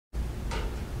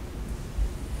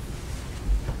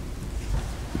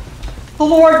The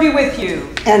Lord be with you.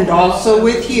 And also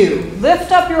with you.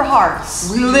 Lift up your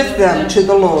hearts. We lift them to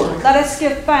the Lord. Let us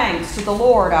give thanks to the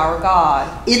Lord our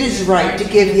God. It is right to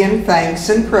give him thanks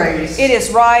and praise. It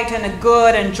is right and a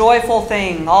good and joyful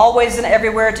thing, always and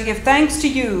everywhere, to give thanks to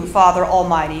you, Father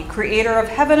Almighty, creator of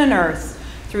heaven and earth,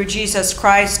 through Jesus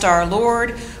Christ our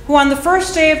Lord, who on the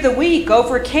first day of the week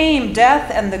overcame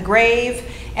death and the grave,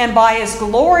 and by his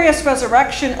glorious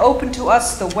resurrection opened to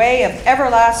us the way of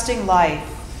everlasting life.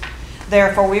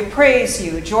 Therefore we praise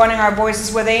you, joining our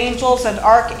voices with angels and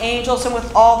archangels and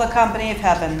with all the company of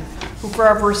heaven, who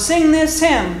forever sing this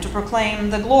hymn to proclaim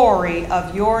the glory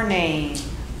of your name.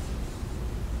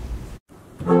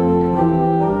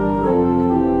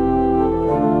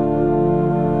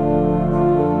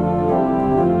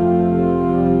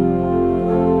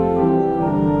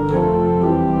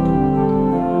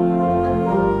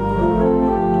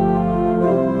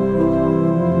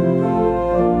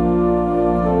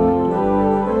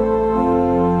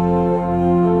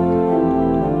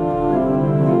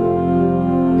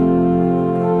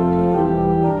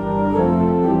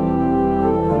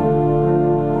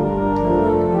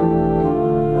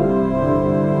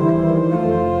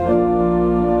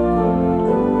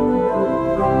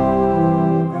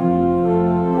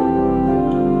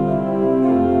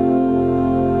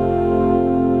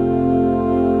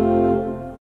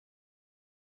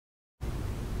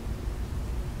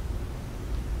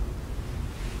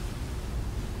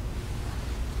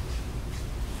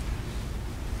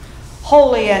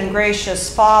 Holy and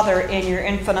gracious Father, in your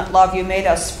infinite love you made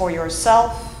us for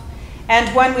yourself,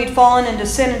 and when we'd fallen into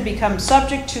sin and become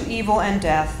subject to evil and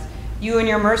death, you in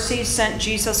your mercy sent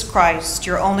Jesus Christ,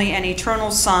 your only and eternal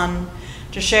Son,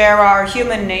 to share our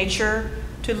human nature,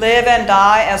 to live and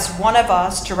die as one of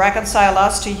us, to reconcile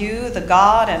us to you, the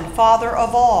God and Father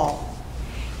of all.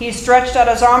 He stretched out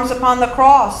his arms upon the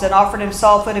cross and offered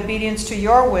himself in obedience to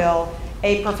your will,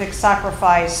 a perfect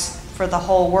sacrifice for the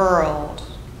whole world.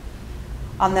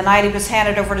 On the night he was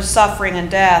handed over to suffering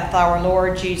and death, our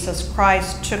Lord Jesus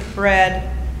Christ took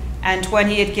bread, and when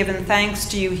he had given thanks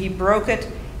to you, he broke it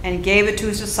and gave it to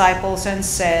his disciples and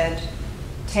said,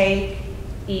 "Take,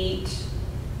 eat.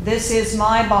 This is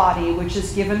my body, which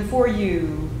is given for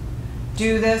you.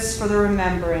 Do this for the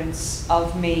remembrance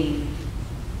of me."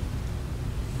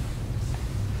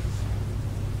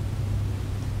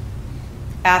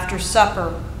 After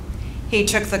supper, he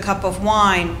took the cup of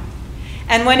wine,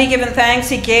 and when he had given thanks,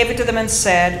 he gave it to them and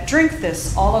said, "Drink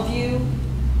this, all of you.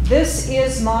 This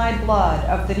is my blood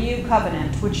of the new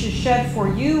covenant, which is shed for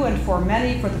you and for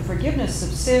many for the forgiveness of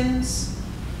sins.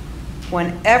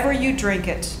 Whenever you drink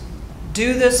it,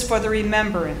 do this for the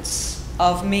remembrance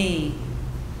of me."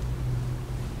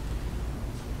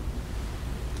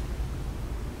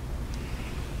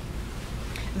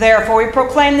 Therefore we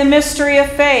proclaim the mystery of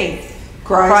faith.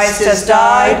 Christ has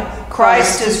died,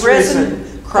 Christ is risen,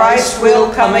 Christ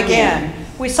will come again.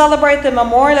 We celebrate the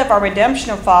memorial of our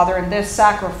redemption, O Father, in this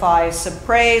sacrifice of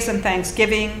praise and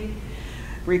thanksgiving.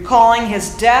 Recalling his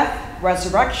death,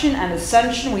 resurrection, and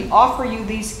ascension, we offer you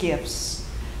these gifts.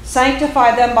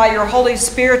 Sanctify them by your Holy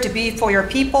Spirit to be for your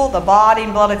people the body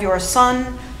and blood of your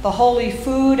Son, the holy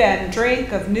food and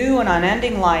drink of new and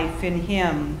unending life in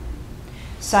him.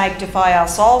 Sanctify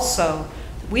us also,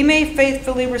 that we may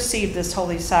faithfully receive this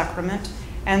holy sacrament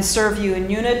and serve you in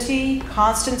unity,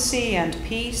 constancy, and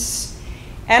peace.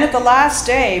 And at the last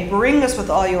day, bring us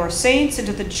with all your saints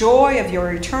into the joy of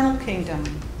your eternal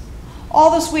kingdom.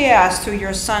 All this we ask through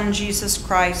your Son, Jesus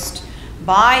Christ,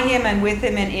 by him and with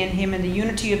him and in him, in the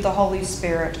unity of the Holy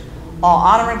Spirit. All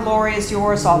honor and glory is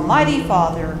yours, Almighty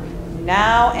Father,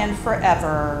 now and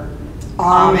forever.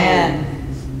 Amen.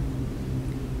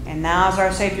 And now, as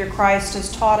our Savior Christ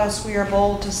has taught us, we are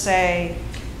bold to say,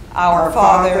 Our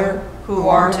Father, who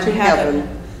art in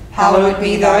heaven, hallowed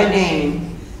be thy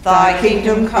name. Thy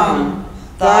kingdom come,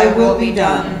 thy will be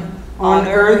done, on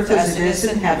earth as it is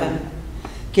in heaven.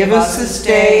 Give us this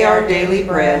day our daily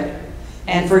bread,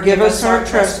 and forgive us our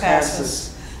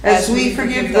trespasses, as we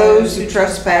forgive those who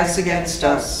trespass against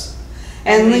us.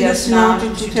 And lead us not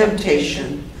into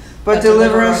temptation, but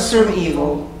deliver us from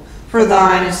evil. For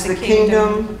thine is the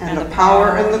kingdom, and the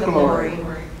power, and the glory,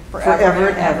 forever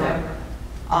and ever.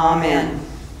 Amen.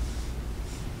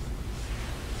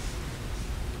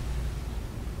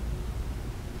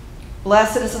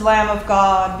 Blessed is the Lamb of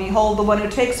God. Behold, the one who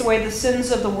takes away the sins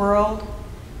of the world.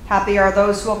 Happy are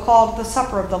those who are called to the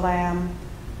supper of the Lamb.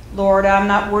 Lord, I am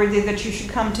not worthy that you should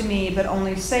come to me, but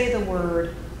only say the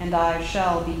word, and I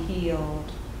shall be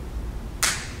healed.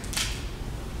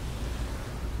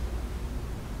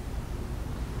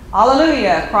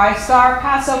 Alleluia! Christ our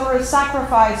Passover is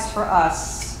sacrificed for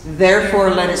us. Therefore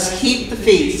let us keep the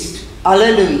feast.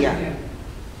 Alleluia.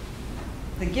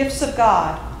 The gifts of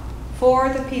God for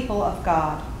the people of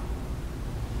God.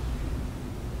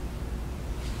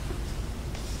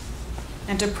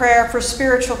 And to prayer for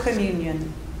spiritual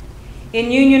communion.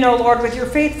 In union, O Lord, with your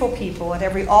faithful people at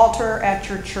every altar at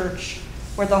your church,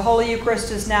 where the Holy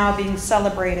Eucharist is now being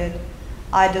celebrated,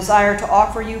 I desire to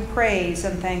offer you praise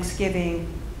and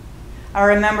thanksgiving. I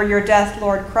remember your death,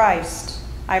 Lord Christ.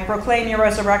 I proclaim your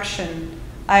resurrection.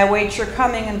 I await your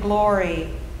coming in glory.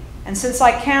 And since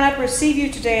I cannot receive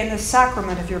you today in the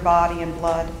sacrament of your body and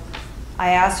blood, I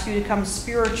ask you to come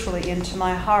spiritually into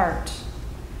my heart.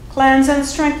 Cleanse and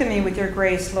strengthen me with your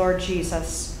grace, Lord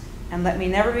Jesus, and let me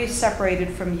never be separated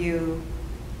from you.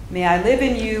 May I live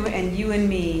in you and you in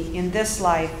me in this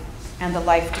life and the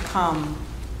life to come.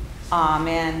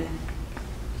 Amen.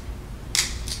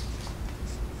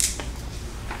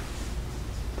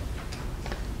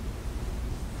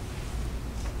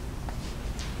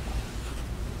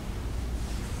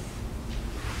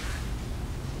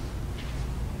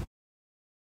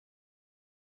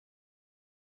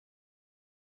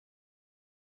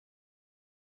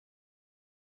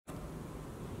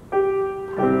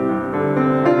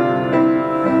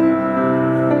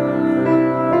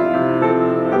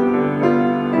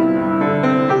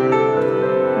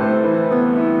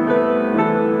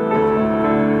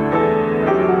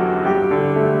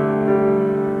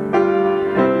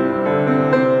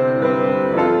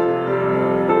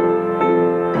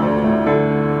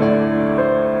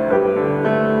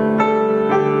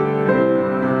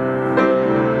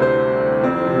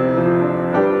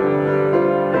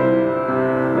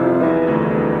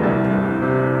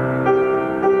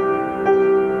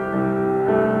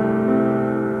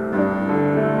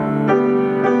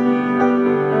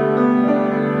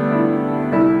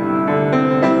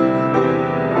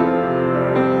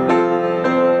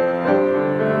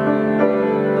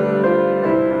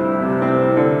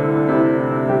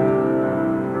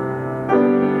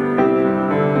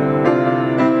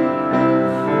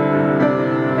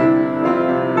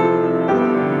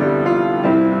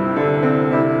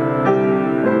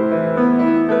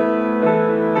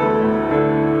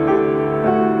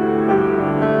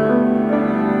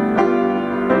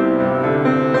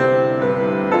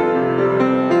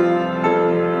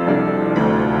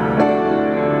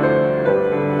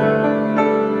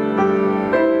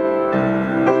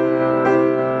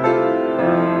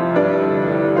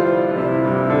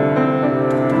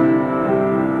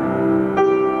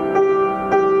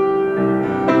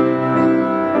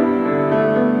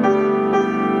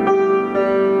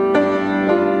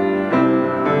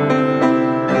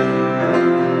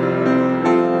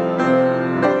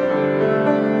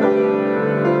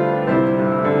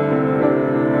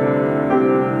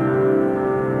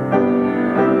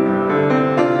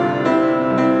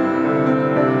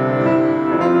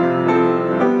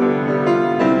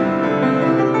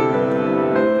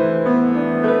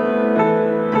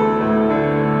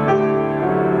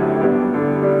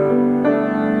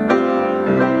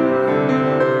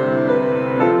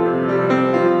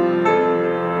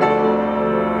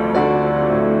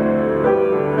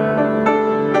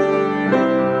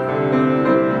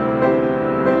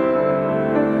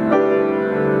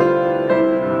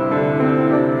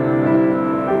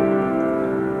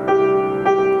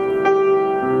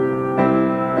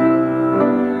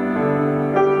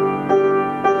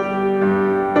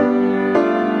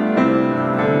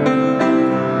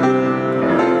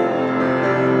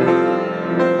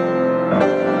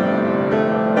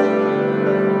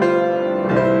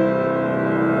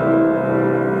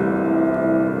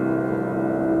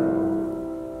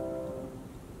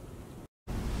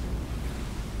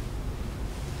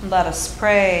 Let us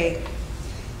pray.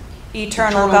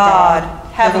 Eternal God,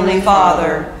 Heavenly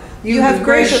Father, you have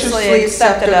graciously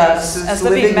accepted us as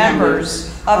living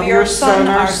members of your Son,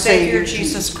 our Savior,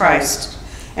 Jesus Christ,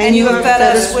 and you have fed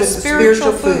us with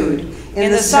spiritual food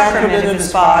in the sacrament of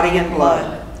his body and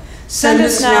blood. Send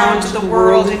us now into the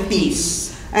world in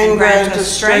peace, and grant us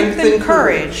strength and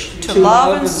courage to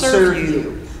love and serve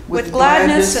you with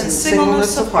gladness and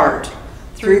singleness of heart,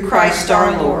 through Christ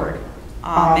our Lord.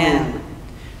 Amen.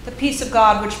 The peace of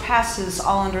God, which passes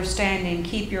all understanding,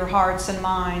 keep your hearts and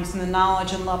minds in the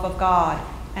knowledge and love of God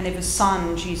and of his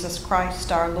Son, Jesus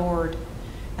Christ our Lord.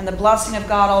 And the blessing of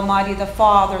God Almighty, the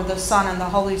Father, the Son, and the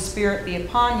Holy Spirit be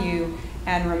upon you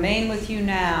and remain with you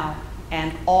now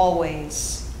and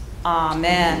always.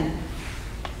 Amen.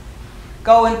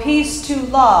 Go in peace to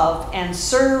love and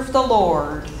serve the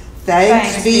Lord.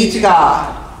 Thanks be to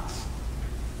God.